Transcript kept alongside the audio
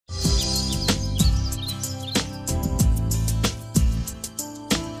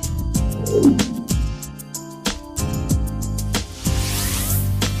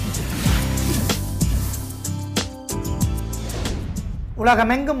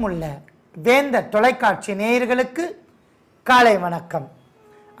உலகமெங்கும் உள்ள வேந்தர் தொலைக்காட்சி நேயர்களுக்கு காலை வணக்கம்.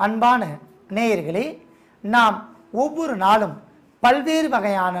 அன்பான நேயர்களே, நாம் ஒவ்வொரு நாளும் பல்வேறு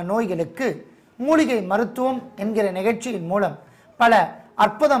வகையான நோய்களுக்கு மூலிகை மருத்துவம் என்கிற நிகழ்ச்சியின் மூலம் பல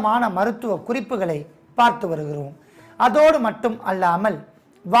அற்புதமான மருத்துவ குறிப்புகளை பார்த்து வருகிறோம். அதோடு மட்டும் அல்லாமல்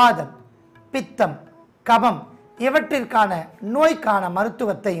வாதம், பித்தம், கபம் இவற்றிற்கான நோய்க்கான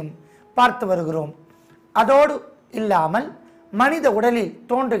மருத்துவத்தையும் பார்த்து வருகிறோம். அதோடு இல்லாமல் மனித உடலில்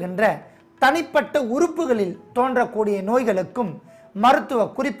தோன்றுகின்ற தனிப்பட்ட உறுப்புகளில் தோன்றக்கூடிய நோய்களுக்கும் மருத்துவ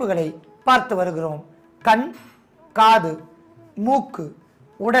குறிப்புகளை பார்த்து வருகிறோம். கண், காது, மூக்கு,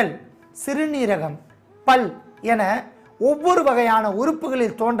 உடல், சிறுநீரகம், பல் என ஒவ்வொரு வகையான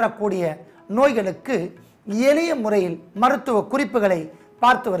உறுப்புகளில் தோன்றக்கூடிய நோய்களுக்கு எளிய முறையில் மருத்துவ குறிப்புகளை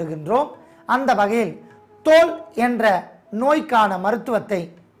பார்த்து வருகின்றோம். அந்த வகையில் தோல் என்ற நோய்க்கான மருத்துவத்தை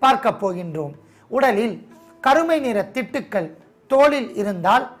பார்க்க போகின்றோம். உடலில் கருமை நிற திட்டுக்கள் தோலில்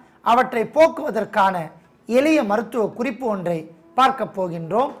இருந்தால் அவற்றை போக்குவதற்கான எளிய மருத்துவ குறிப்பு ஒன்றை பார்க்க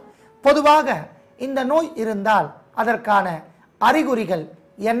போகின்றோம். பொதுவாக இந்த நோய் இருந்தால் அதற்கான அறிகுறிகள்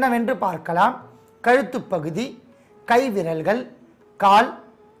என்னவென்று பார்க்கலாம். கழுத்து பகுதி, கைவிரல்கள், கால்,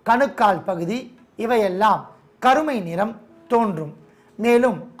 கணுக்கால் பகுதி இவையெல்லாம் கருமை நிறம் தோன்றும்.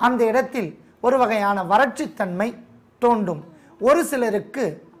 மேலும் அந்த இடத்தில் ஒரு வகையான வறட்சித்தன்மை தோன்றும். ஒரு சிலருக்கு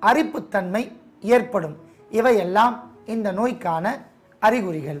அரிப்புத்தன்மை ஏற்படும். இவையெல்லாம் இந்த நோய்க்கான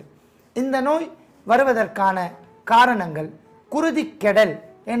அறிகுறிகள். இந்த நோய் வருவதற்கான காரணங்கள் குருதி கெடல்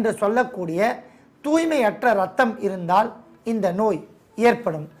என்று சொல்லக்கூடிய தூய்மையற்ற இரத்தம் இருந்தால் இந்த நோய்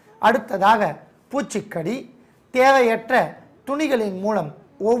ஏற்படும். அடுத்ததாக பூச்சிக்கடி, தேவையற்ற துணிகளின் மூலம்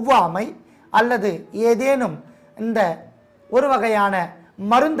ஒவ்வாமை அல்லது ஏதேனும் இந்த ஒரு வகையான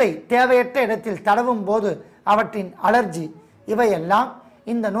மருந்தை தேவையற்ற இடத்தில் தடவும் போது அவற்றின் அலர்ஜி இவையெல்லாம்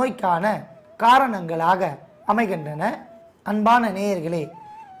இந்த நோய்க்கான காரணங்களாக அமைகின்றன. அன்பான நேயர்களே,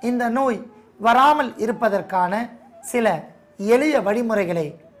 இந்த நோய் வராமல் இருப்பதற்கான சில எளிய வழிமுறைகளை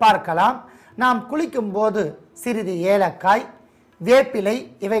பார்க்கலாம். நாம் குளிக்கும் போது சிறிது ஏலக்காய், வேப்பிலை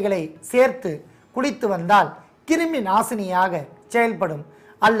இவைகளை சேர்த்து குளித்து வந்தால் கிருமி நாசினியாக செயல்படும்.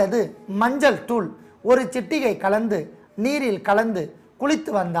 அல்லது மஞ்சள் தூள் ஒரு சிட்டிகை கலந்து நீரில் கலந்து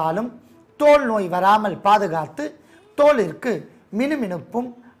குளித்து வந்தாலும் தோல் நோய் வராமல் பாதுகாத்து தோலிற்கு மினுமினுப்பும்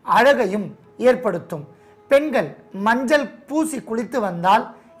அழகையும் ஏற்படுத்தும். பெண்கள் மஞ்சள் பூசி குளித்து வந்தால்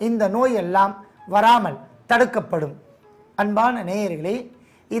இந்த நோய் எல்லாம் வராமல் தடுக்கப்படும். அன்பான நேயர்களே,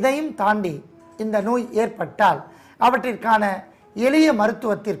 இதையும் தாண்டி இந்த நோய் ஏற்பட்டால் அவற்றிற்கான எளிய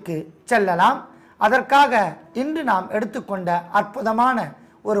மருத்துவத்திற்கு செல்லலாம். அதற்காக இன்று நாம் எடுத்துக்கொண்ட அற்புதமான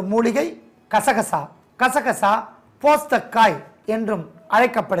ஒரு மூலிகை கசகசா. கசகசா போஸ்தக்காய் என்றும்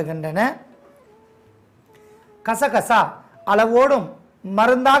அழைக்கப்படுகின்றன. கசகசா அளவோடும்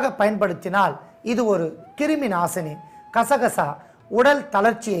மருந்தாக பயன்படுத்தினால் இது ஒரு கிருமி நாசினி. கசகசா உடல்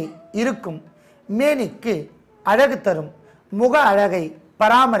தளர்ச்சியை இருக்கும், மேனிக்கு அழகு தரும், முக அழகை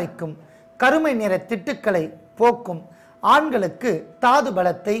பராமரிக்கும், கருமை நிற திட்டுக்களை போக்கும், ஆண்களுக்கு தாது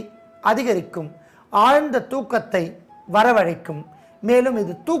பலத்தை அதிகரிக்கும், ஆழ்ந்த தூக்கத்தை வரவழைக்கும். மேலும்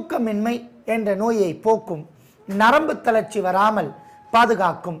இது தூக்கமின்மை என்ற நோயை போக்கும், நரம்பு தளர்ச்சி வராமல்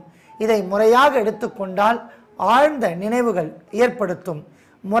பாதுகாக்கும். இதை முறையாக எடுத்துக்கொண்டால் ஆழ்ந்த நினைவுகள் ஏற்படுத்தும்.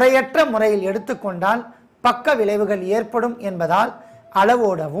 முறையற்ற முறையில் எடுத்துக்கொண்டால் பக்க விளைவுகள் ஏற்படும் என்பதால்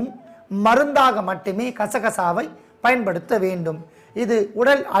அளவோடவும் மருந்தாக மட்டுமே கசகசாவை பயன்படுத்த வேண்டும். இது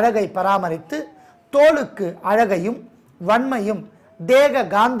உடல் அழகை பராமரித்து தோலுக்கு அழகையும் வன்மையும் தேக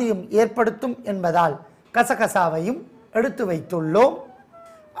காந்தியும் ஏற்படுத்தும் என்பதால் கசகசாவையும் எடுத்து வைத்துள்ளோம்.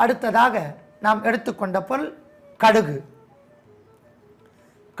 அடுத்ததாக நாம் எடுத்துக்கொண்ட பொருள் கடுகு.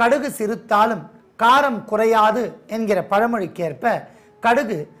 கடுகு சிறுத்தாலும் காரம் குறையாது என்கிற பழமொழிக்கேற்ப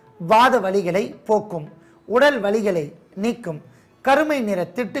கடுகு வாத வலிகளை போக்கும், உடல் வலிகளை நீக்கும், கருமை நிற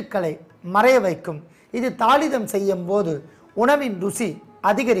திட்டுக்களை மறைய வைக்கும். இது தாளிதம் செய்யும் போது உணவின் ருசி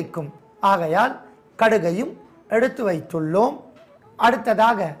அதிகரிக்கும். ஆகையால் கடுகையும் எடுத்து வைத்துள்ளோம்.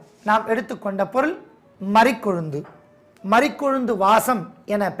 அடுத்ததாக நாம் எடுத்துக்கொண்ட பொருள் மரிக்கொழுந்து. மரிக்கொழுந்து வாசம்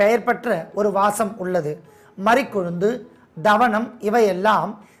என பெயர் பெற்ற ஒரு வாசம் உள்ளது. மரிக்கொழுந்து, தவனம்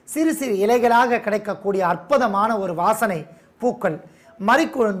இவையெல்லாம் சிறு சிறு இலைகளாக கிடைக்கக்கூடிய அற்புதமான ஒரு வாசனை பூக்கள்.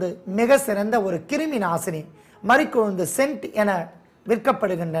 மரிக்கொழுந்து மிக சிறந்த ஒரு கிருமி நாசினி. மரிக்கொழுந்து சென்ட் என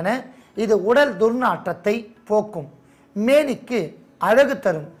விற்கப்படுகின்றன. இது உடல் துர்நாற்றத்தை போக்கும், மேனிக்கு அழகு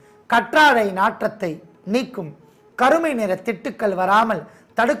தரும், கற்றாழை நாற்றத்தை நீக்கும், கருமை நிற திட்டுக்கள் வராமல்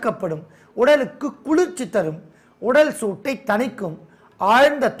தடுக்கப்படும், உடலுக்கு குளிர்ச்சி தரும், உடல் சூட்டை தணிக்கும்,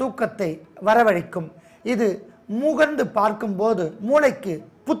 ஆழ்ந்த தூக்கத்தை வரவழைக்கும். இது மூகர்ந்து பார்க்கும்போது மூளைக்கு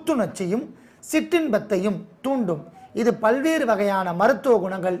புத்துணர்ச்சியும் சிற்றின்பத்தையும் தூண்டும். இது பல்வேறு வகையான மருத்துவ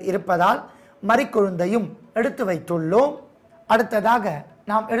குணங்கள் இருப்பதால் மரிக்கொழுந்தையும் எடுத்து வைத்துள்ளோம். அடுத்ததாக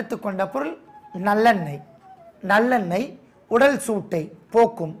நாம் எடுத்துக்கொண்ட பொருள் நல்லெண்ணெய். நல்லெண்ணெய் உடல் சூட்டை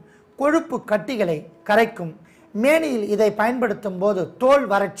போக்கும், கொழுப்பு கட்டிகளை கரைக்கும். மேனியில் இதை பயன்படுத்தும் போது தோல்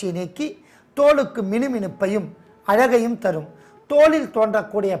வறட்சியை நீக்கி தோலுக்கு மினுமினுப்பையும் அழகையும் தரும். தோலில்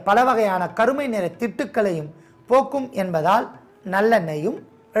தோன்றக்கூடிய பல வகையான கருமை நிற திட்டுக்களையும் போக்கும் என்பதால் நல்லெண்ணெயும்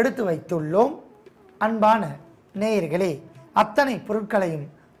எடுத்து வைத்துள்ளோம். அன்பான நேயர்களே, அத்தனை பொருட்களையும்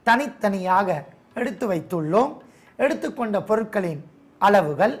தனித்தனியாக எடுத்து வைத்துள்ளோம். எடுத்துக்கொண்ட பொருட்களின்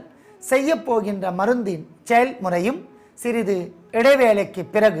அளவுகள், செய்யப்போகின்ற மருந்தின் செயல்முறையும் சிறிது இடைவேளைக்கு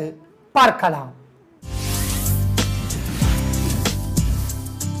பிறகு பார்க்கலாம்.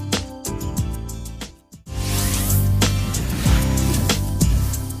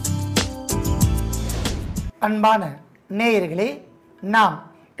 அன்பான நேயர்களே, நாம்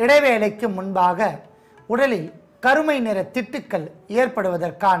இடைவேளைக்கு முன்பாக உடலில் கருமை நிற திட்டுக்கள்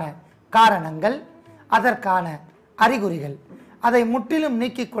ஏற்படுவதற்கான காரணங்கள், அதற்கான அறிகுறிகள், அதை முற்றிலும்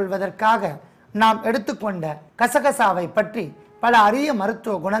நீக்கிக் கொள்வதற்காக நாம் எடுத்துக்கொண்ட கசகசாவை பற்றி பல அரிய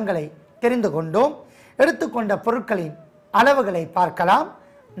மருத்துவ குணங்களை தெரிந்து கொண்டோம். எடுத்துக்கொண்ட பொருட்களின் அளவுகளை பார்க்கலாம்.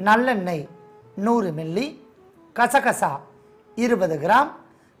 நல்லெண்ணெய் 100 மில்லி, கசகசா 20 கிராம்,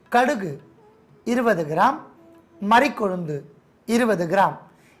 கடுகு 20 கிராம், மறிக்கொழுந்து 20 கிராம்.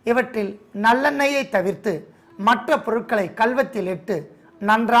 இவற்றில் நல்லெண்ணெயை தவிர்த்து மற்ற பொருட்களை கல்வத்தில் இட்டு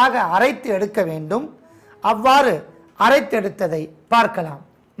நன்றாக அரைத்து எடுக்க வேண்டும். அவ்வாறு அரைத்தெடுத்ததை பார்க்கலாம்.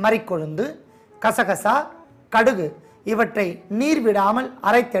 மறிக்கொழுந்து, கசகசா, கடுகு இவற்றை நீர் விடாமல்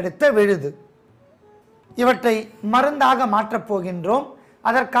அரைத்தெடுத்த விழுது. இவற்றை மருந்தாக மாற்றப் போகின்றோம்.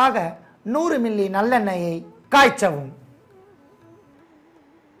 அதற்காக 100 மில்லி நல்லெண்ணெயை காய்ச்சவும்.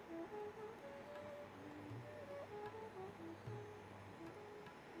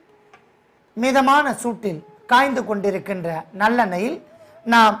 மிதமான சூட்டில் காய்ந்து கொண்டிருக்கின்ற நல்லெண்ணெயில்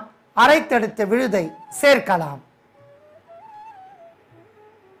நாம் அரைத்தெடுத்த விழுதை சேர்க்கலாம்.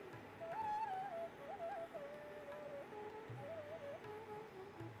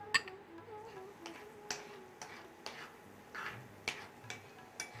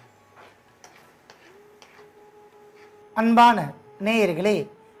 அன்பான நேயர்களே,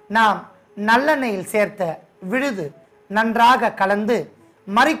 நாம் நல்லெண்ணெயில் சேர்த்த விழுது நன்றாக கலந்து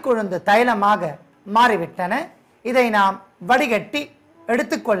மறிக்கொழுந்து தைலமாக மாறிவிட்டன. இதை நாம் வடிகட்டி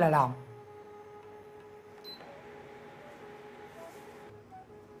எடுத்துக்கொள்ளலாம்.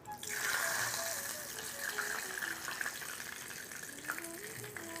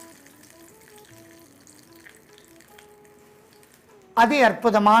 அதி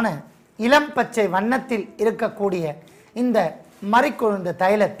அற்புதமான இளம் பச்சை வண்ணத்தில் இருக்கக்கூடிய இந்த மறிக்கொழுந்து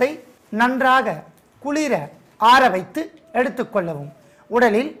தைலத்தை நன்றாக குளிர ஆற வைத்து எடுத்துக்கொள்ளவும்.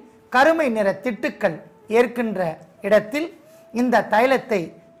 உடலில் கருமை நிற திட்டுக்கள் ஏற்கின்ற இடத்தில் இந்த தைலத்தை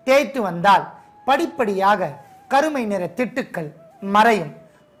தேய்த்து வந்தால் படிப்படியாக கருமை நிற திட்டுக்கள் மறையும்,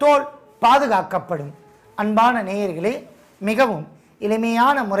 தோல் பாதுகாக்கப்படும். அன்பான நேயர்களே, மிகவும்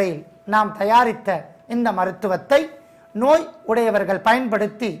எளிமையான முறையில் நாம் தயாரித்த இந்த மருத்துவத்தை நோய் உடையவர்கள்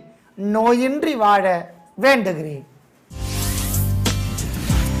பயன்படுத்தி நோயின்றி வாழ வேண்டுகிறேன்.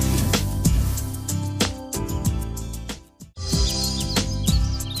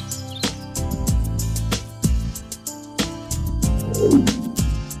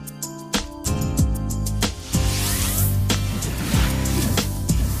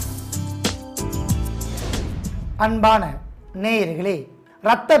 அன்பான நேயர்களே,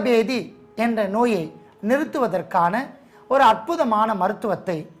 இரத்த பேதி என்ற நோயை நிறுத்துவதற்கான ஒரு அற்புதமான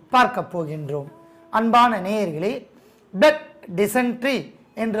மருத்துவத்தை பார்க்க போகின்றோம். அன்பான நேயர்களே, பிளட் டிசென்ட்ரி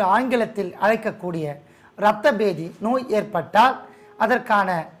என்று ஆங்கிலத்தில் அழைக்கக்கூடிய இரத்த பேதி நோய் ஏற்பட்டால் அதற்கான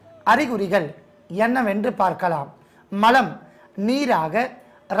அறிகுறிகள் என்னவென்று பார்க்கலாம். மலம் நீராக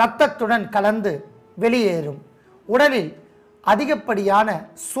இரத்தத்துடன் கலந்து வெளியேறும். உடலில் அதிகப்படியான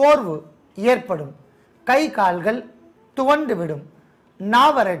சோர்வு ஏற்படும். கை கால்கள் துவண்டு விடும்.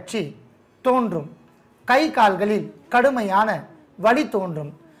 நாவறட்சி தோன்றும். கை கால்களில் கடுமையான வலி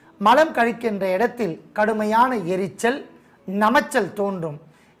தோன்றும். மலம் கழிக்கின்ற இடத்தில் கடுமையான எரிச்சல், நமைச்சல் தோன்றும்.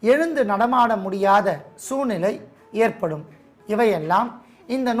 எழுந்து நடமாட முடியாத சூழ்நிலை ஏற்படும். இவையெல்லாம்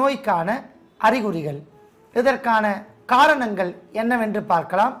இந்த நோய்க்கான அறிகுறிகள். இதற்கான காரணங்கள் என்னவென்று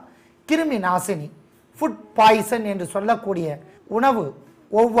பார்க்கலாம். கிருமி நாசினி, ஃபுட் பாய்சன் என்று சொல்லக்கூடிய உணவு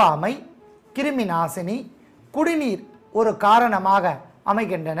ஒவ்வாமை, கிருமி நாசினி, குடிநீர் ஒரு காரணமாக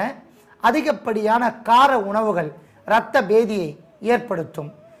அமைகின்றன. அதிகப்படியான கார உணவுகள் இரத்த பேதியை ஏற்படுத்தும்.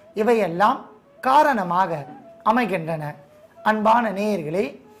 இவையெல்லாம் காரணமாக அமைகின்றன. அன்பான நேயர்களே,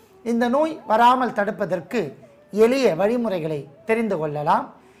 இந்த நோய் வராமல் தடுப்பதற்கு எளிய வழிமுறைகளை தெரிந்து கொள்ளலாம்.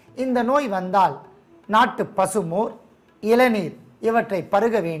 இந்த நோய் வந்தால் நாட்டு பசுமோர், இளநீர் இவற்றை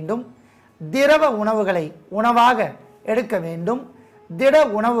பருக வேண்டும். திரவ உணவுகளை உணவாக எடுக்க வேண்டும். திட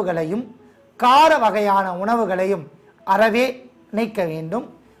உணவுகளையும் கார வகையான உணவுகளையும் அறவே நீக்க வேண்டும்.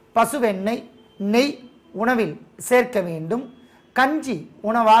 பசுவெண்ணெய், நெய் உணவில் சேர்க்க வேண்டும். கஞ்சி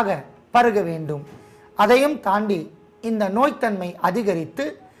உணவாக பருக வேண்டும். அதையும் தாண்டி இந்த நோய்த்தன்மை அதிகரித்து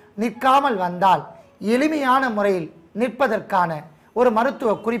நிற்காமல் வந்தால் எளிமையான முறையில் நிற்பதற்கான ஒரு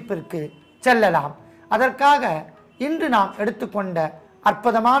மருத்துவ குறிப்பிற்கு செல்லலாம். அதற்காக இன்று நாம் எடுத்துக்கொண்ட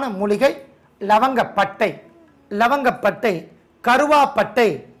அற்புதமான மூலிகை லவங்கப்பட்டை. லவங்கப்பட்டை கருவாப்பட்டை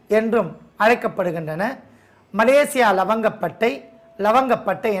என்றும் அழைக்கப்படுகின்றன. மலேசியா லவங்கப்பட்டை,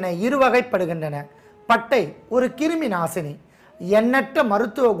 லவங்கப்பட்டை என இருவகைப்படுகின்றன. பட்டை ஒரு கிருமி நாசினி, எண்ணற்ற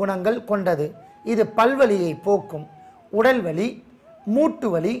மருத்துவ குணங்கள் கொண்டது. இது பல்வலியை போக்கும். உடல் வலி, மூட்டு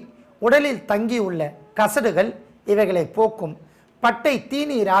வலி, உடலில் தங்கியுள்ள கசடுகள் இவைகளை போக்கும். பட்டை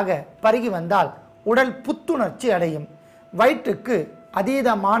தீநீராக பருகி வந்தால் உடல் புத்துணர்ச்சி அடையும். வயிற்றுக்கு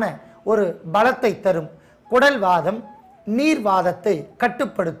அதீதமான ஒரு பலத்தை தரும். குடல்வாதம், நீர்வாதத்தை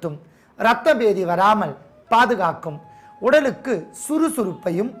கட்டுப்படுத்தும். இரத்த பேதி வராமல் பாதுகாக்கும். உடலுக்கு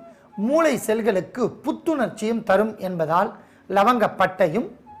சுறுசுறுப்பையும் மூளை செல்களுக்கு புத்துணர்ச்சியும் தரும் என்பதால் லவங்கப்பட்டையும்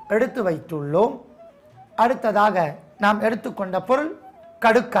எடுத்து வைத்துள்ளோம். அடுத்ததாக நாம் எடுத்துக்கொண்ட பொருள்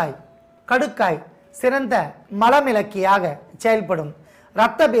கடுக்காய். கடுக்காய் சிறந்த மலமிளக்கியாக செயல்படும்.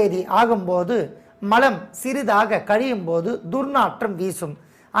 இரத்த பேதி ஆகும்போது மலம் சிறிதாக கழியும் போது துர்நாற்றம் வீசும்.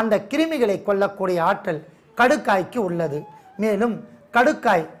 அந்த கிருமிகளை கொல்லக்கூடிய ஆற்றல் கடுக்காய்க்கு உள்ளது. மேலும்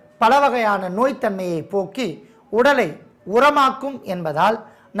கடுக்காய் பல வகையான நோய்த்தன்மையை போக்கி உடலை உரமாக்கும் என்பதால்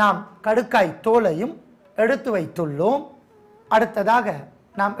நாம் கடுக்காய் தோலையும் எடுத்து வைத்துள்ளோம். அடுத்ததாக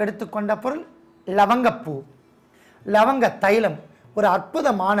நாம் எடுத்துக்கொண்ட பொருள் லவங்கப்பூ. லவங்க தைலம் ஒரு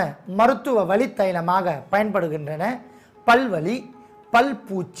அற்புதமான மருத்துவ வலி தைலமாக பயன்படுகின்றன. பல்வலி, பல்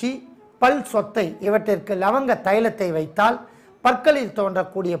பூச்சி, பல் சொத்தை இவற்றிற்கு லவங்க தைலத்தை வைத்தால் பற்களில்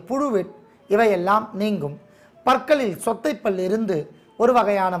தோன்றக்கூடிய புழு இவையெல்லாம் நீங்கும். பற்களில் சொத்தைப்பல் இருந்து ஒரு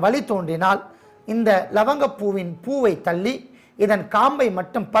வகையான வலி தோன்றினால் இந்த லவங்கப்பூவின் பூவை தள்ளி இதன் காம்பை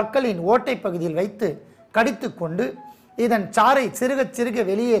மட்டும் பற்களின் ஓட்டை பகுதியில் வைத்து கடித்து கொண்டு இதன் சாறை சிறுக சிறுக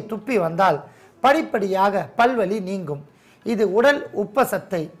வெளியே துப்பி வந்தால் படிப்படியாக பல்வலி நீங்கும். இது உடல்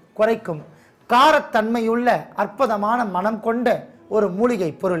உப்பசத்தை குறைக்கும். காரத்தன்மையுள்ள அற்புதமான மனம் கொண்ட ஒரு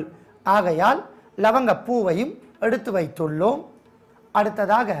மூலிகை பொருள். ஆகையால் லவங்க பூவையும் எடுத்து வைத்துள்ளோம்.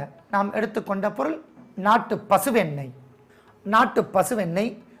 அடுத்ததாக நாம் எடுத்துக்கொண்ட பொருள் நாட்டு பசுவெண்ணெய். நாட்டு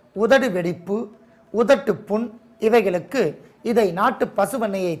பசுவெண்ணெய் உதடு வெடிப்பு, உதட்டு புண் இவைகளுக்கு இதை நாட்டு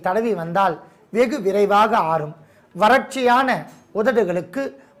பசுவெண்ணெயை தடவி வந்தால் வெகு விரைவாக ஆறும். வறட்சியான உதடுகளுக்கு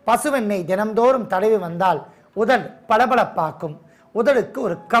பசுவெண்ணெய் தினம்தோறும் தடவி வந்தால் உதடு பளபளப்பாக்கும். உதடுக்கு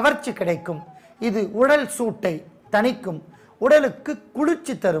ஒரு கவர்ச்சி கிடைக்கும். இது உடல் சூட்டை தணிக்கும். உடலுக்கு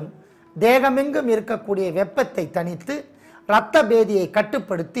குளிர்ச்சி தரும். தேகமெங்கும் இருக்கக்கூடிய வெப்பத்தை தணித்து இரத்த பேதியை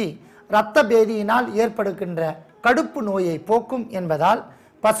கட்டுப்படுத்தி இரத்த பேதியினால் ஏற்படுகின்ற கடுப்பு நோயை போக்கும் என்பதால்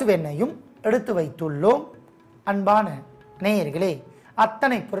பசுவெண்ணையும் எடுத்து வைத்துள்ளோம். அன்பான நேயர்களே,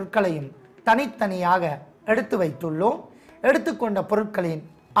 அத்தனை பொருட்களையும் தனித்தனியாக எடுத்து வைத்துள்ளோம். எடுத்துக்கொண்ட பொருட்களின்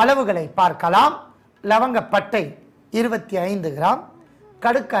அளவுகளை பார்க்கலாம். லவங்கப்பட்டை 25 கிராம்,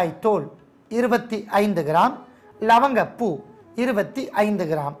 கடுக்காய் தோல் 25 கிராம், லவங்கப்பூ 25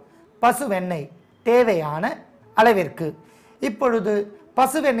 கிராம், பசுவெண்ணெய் தேவையான அளவிற்கு. இப்பொழுது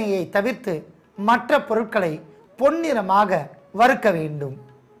பசுவெண்ணெயை தவிர்த்து மற்ற பொருட்களை பொன்னிறமாக வறுக்க வேண்டும்.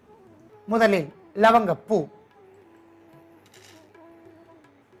 முதலில் லவங்கப்பூ,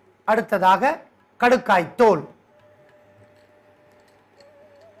 அடுத்ததாக கடுக்காய் தோல்,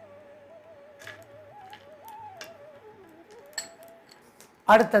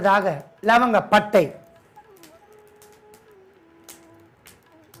 அடுத்ததாக லவங்கப்பட்டை,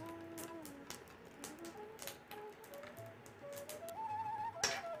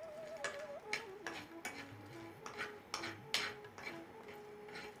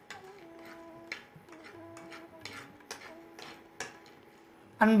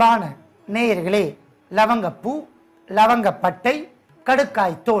 அன்பான நேயர்களே, லவங்கப்பூ, லவங்கப்பட்டை,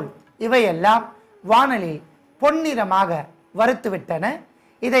 கடுக்காய் தோல் இவையெல்லாம் வாணலில் பொன்னிறமாக வறுத்துவிட்டன.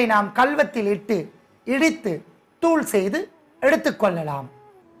 இதை நாம் கல்வத்தில் இட்டு இடித்து தூள் செய்து எடுத்துக்கொள்ளலாம்.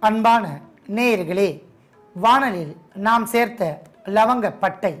 அன்பான நேயர்களே, வாணலில் நாம் சேர்த்த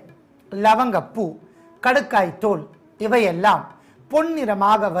லவங்கப்பட்டை, லவங்கப்பூ, கடுக்காய் தோல் இவையெல்லாம்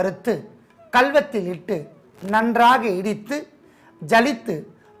பொன்னிறமாக வறுத்து கல்வத்தில் இட்டு நன்றாக இடித்து ஜலித்து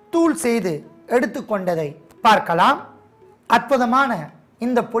தூள் செய்து எடுத்துக்கொண்டதை பார்க்கலாம். அற்புதமான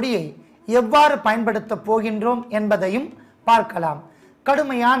இந்த பொடியை எவ்வாறு பயன்படுத்த போகின்றோம் என்பதையும் பார்க்கலாம்.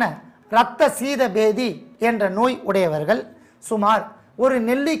 கடுமையான இரத்த சீத பேதி என்ற நோய் உடையவர்கள் சுமார் ஒரு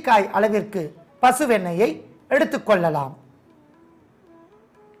நெல்லிக்காய் அளவிற்கு பசுவெண்ணெயை எடுத்துக்கொள்ளலாம்.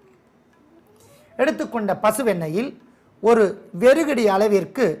 எடுத்துக்கொண்ட பசுவெண்ணெயில் ஒரு வெறுகடி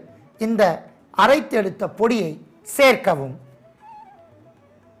அளவிற்கு இந்த அரைத்தெடுத்த பொடியை சேர்க்கவும்.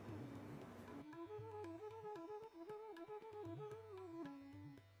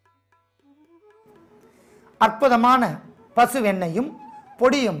 அற்புதமான பசுவெண்ணையும்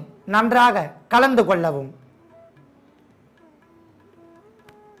பொடியும் நன்றாக கலந்து கொள்ளவும்.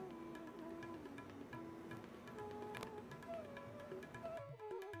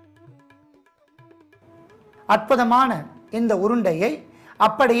 அற்புதமான இந்த உருண்டையை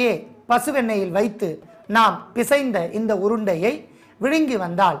அப்படியே பசுவெண்ணெயில் வைத்து நாம் பிசைந்த இந்த உருண்டையை விழுங்கி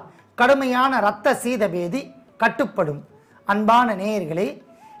வந்தால் கடுமையான இரத்த சீதபேதி கட்டுப்படும். அன்பான நேயர்களே,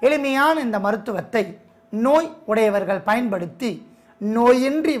 எளிமையான இந்த மருத்துவத்தை நோய் உடையவர்கள் பயன்படுத்தி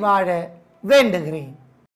நோயின்றி வாழ வேண்டுகிறேன்.